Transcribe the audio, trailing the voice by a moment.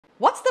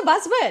What's the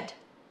buzzword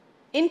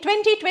in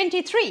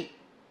 2023?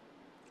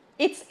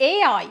 It's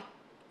AI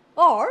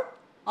or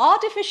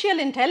artificial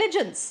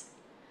intelligence.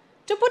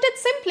 To put it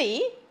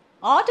simply,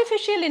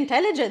 artificial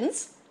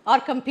intelligence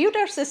are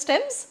computer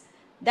systems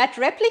that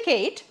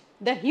replicate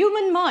the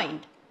human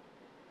mind.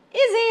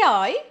 Is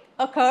AI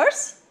a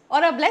curse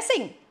or a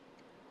blessing?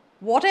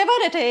 Whatever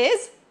it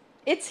is,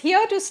 it's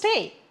here to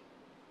stay.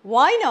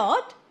 Why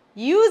not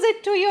use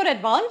it to your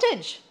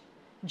advantage?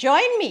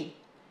 Join me.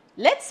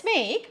 Let's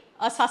make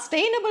a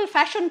sustainable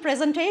fashion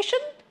presentation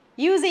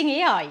using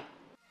AI.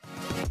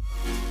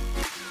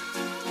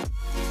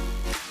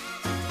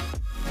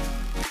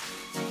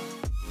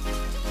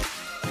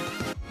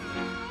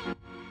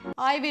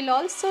 I will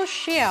also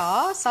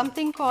share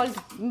something called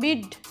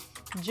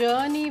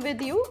Mid-Journey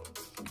with you.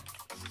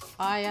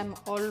 I am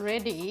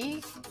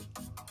already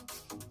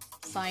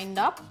signed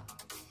up.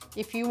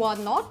 If you are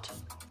not,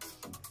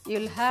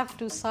 you'll have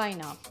to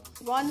sign up.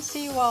 Once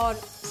you are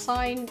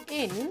signed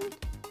in,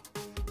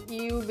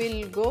 you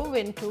will go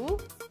into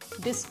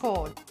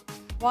Discord.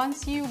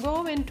 Once you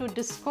go into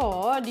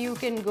Discord, you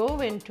can go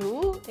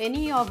into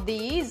any of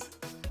these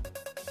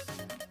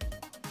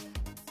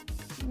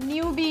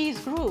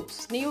newbies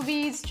groups,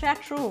 newbies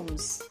chat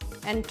rooms,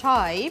 and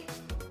type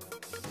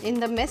in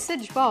the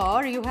message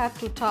bar. You have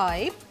to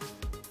type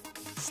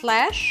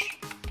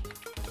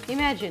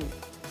 /imagine.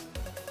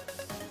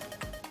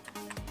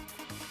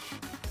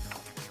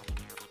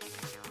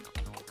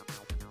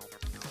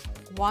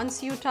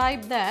 Once you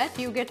type that,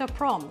 you get a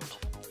prompt.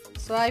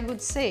 So I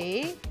would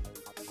say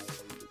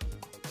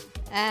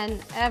an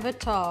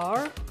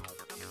avatar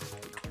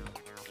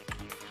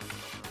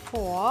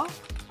for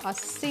a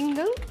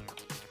single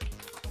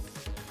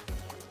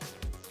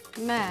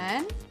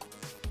man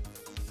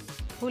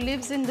who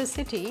lives in the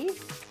city.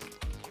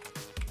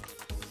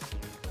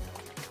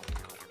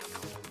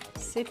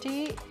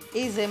 City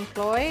is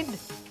employed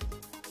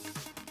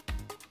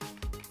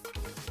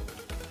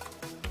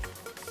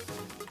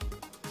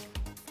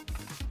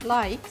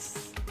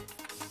likes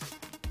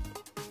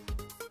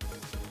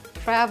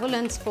travel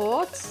and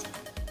sports,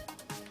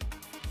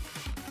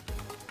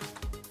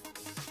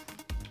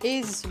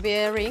 is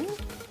wearing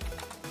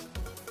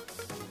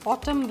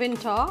autumn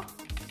winter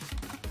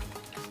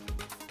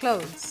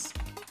clothes.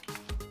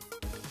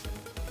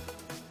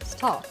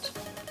 Start.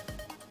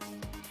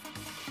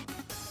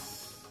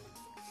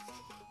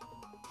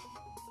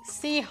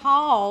 See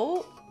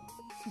how,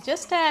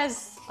 just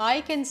as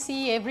I can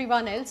see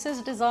everyone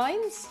else's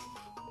designs,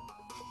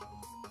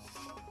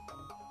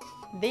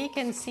 they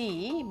can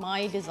see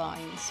my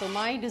design. So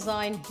my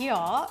design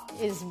here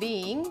is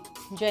being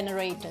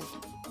generated.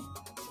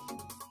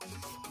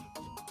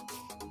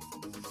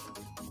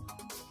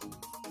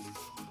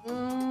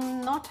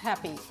 Not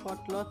happy.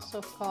 Got lots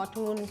of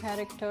cartoon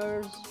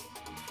characters.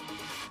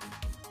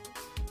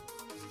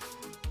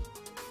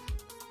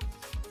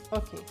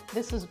 Okay,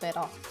 this is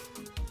better.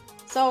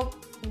 So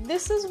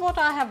this is what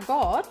I have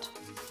got,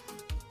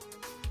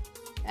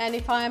 and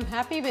if I am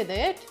happy with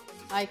it,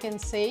 I can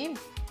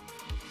save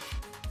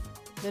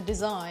the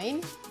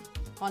design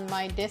on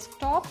my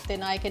desktop.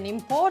 Then I can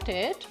import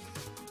it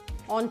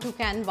onto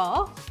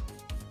Canva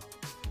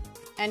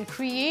and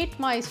create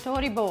my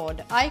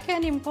storyboard. I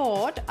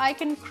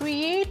can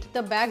create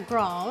the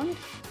background.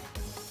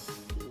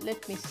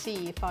 Let me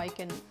see if I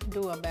can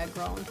do a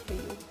background for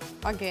you.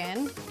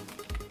 Again,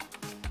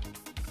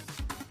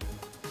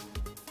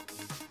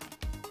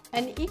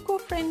 an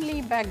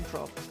eco-friendly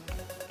backdrop.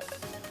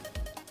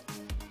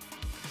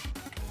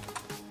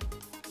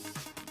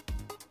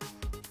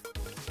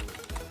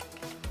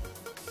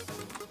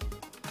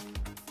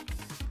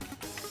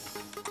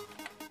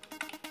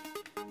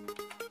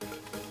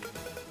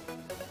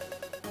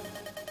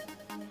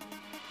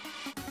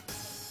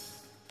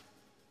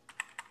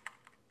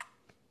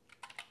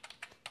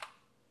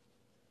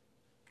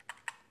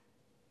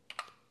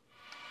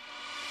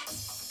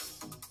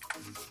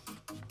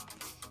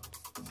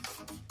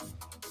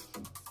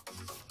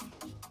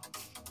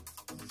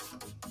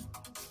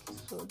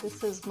 So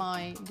this is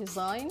my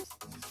design,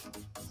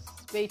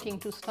 waiting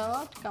to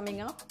start,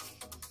 coming up.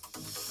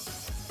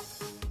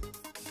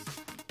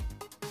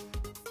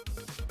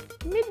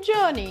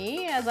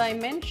 Mid-Journey, as I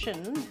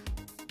mentioned,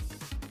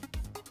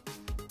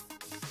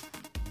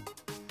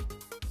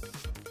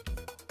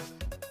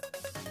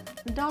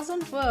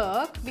 doesn't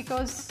work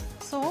because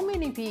so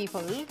many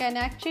people can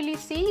actually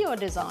see your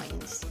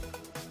designs,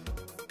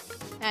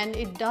 and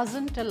it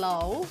doesn't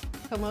allow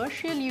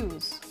commercial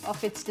use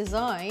of its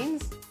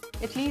designs.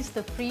 At least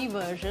the free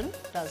version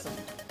doesn't.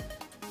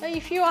 Now,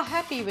 if you are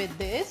happy with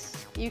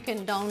this, you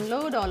can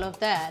download all of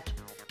that.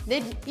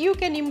 Then you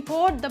can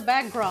import the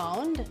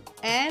background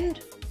and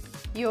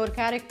your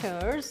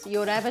characters,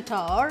 your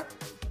avatar.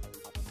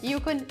 You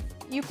could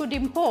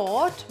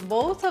import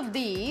both of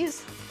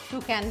these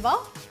to Canva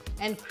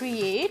and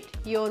create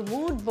your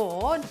mood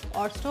board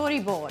or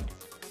storyboard.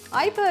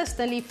 I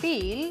personally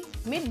feel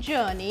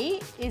Mid-Journey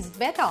is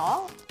better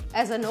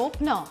as an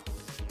opener.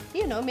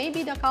 You know,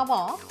 maybe the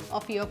cover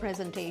of your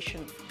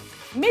presentation.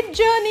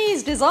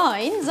 Midjourney's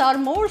designs are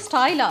more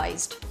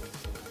stylized.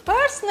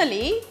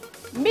 Personally,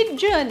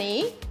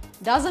 Midjourney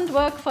doesn't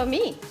work for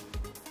me.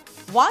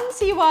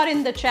 Once you are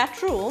in the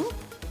chat room,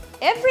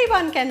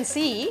 everyone can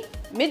see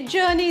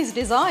Midjourney's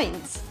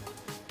designs.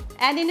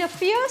 And in a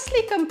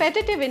fiercely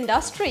competitive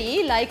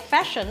industry like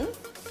fashion,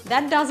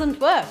 that doesn't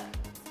work.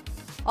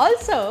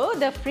 Also,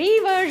 the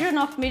free version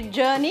of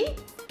Midjourney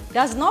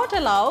does not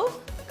allow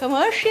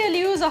commercial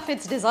use of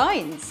its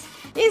designs.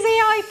 Is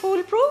AI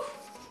foolproof?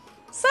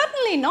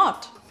 Certainly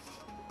not.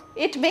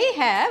 It may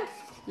have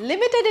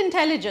limited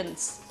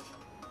intelligence.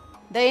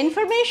 The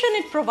information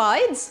it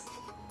provides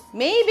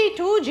may be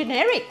too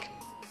generic.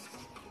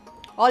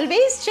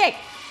 Always check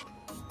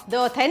the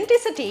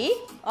authenticity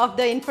of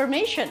the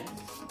information.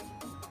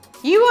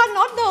 You are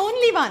not the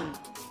only one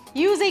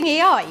using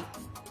AI.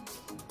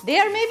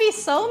 There may be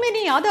so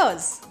many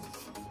others.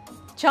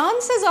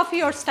 Chances of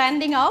your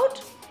standing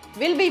out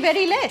will be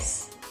very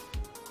less.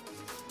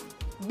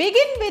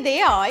 Begin with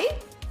AI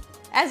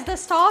as the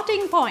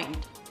starting point,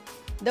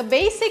 the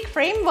basic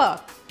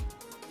framework.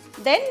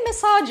 Then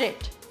massage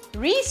it,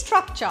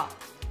 restructure,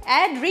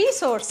 add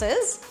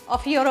resources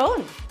of your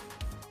own.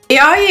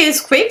 AI is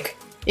quick,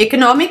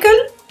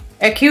 economical,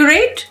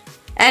 accurate,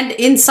 and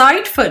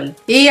insightful.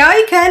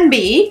 AI can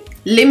be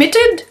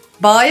limited,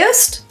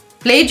 biased,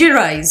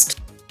 plagiarized.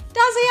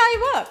 Does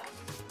AI work?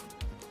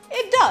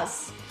 It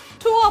does,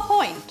 to a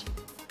point.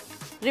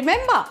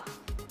 Remember,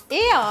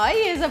 AI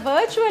is a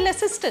virtual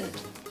assistant,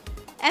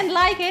 and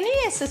like any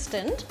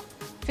assistant,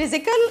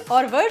 physical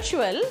or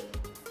virtual,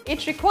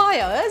 it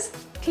requires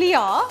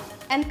clear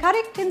and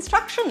correct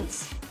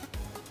instructions.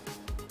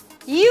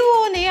 You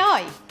own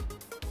AI.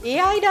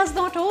 AI does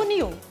not own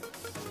you.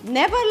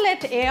 Never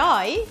let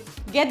AI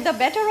get the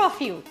better of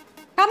you.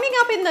 Coming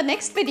up in the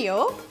next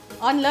video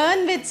on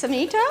Learn with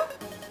Samita,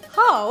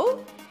 how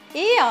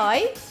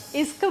AI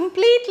is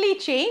completely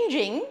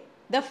changing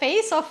the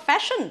face of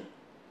fashion.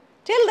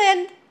 Till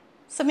then,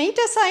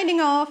 Samita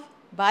signing off.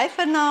 Bye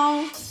for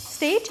now.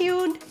 Stay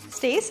tuned,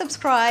 stay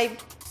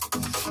subscribed.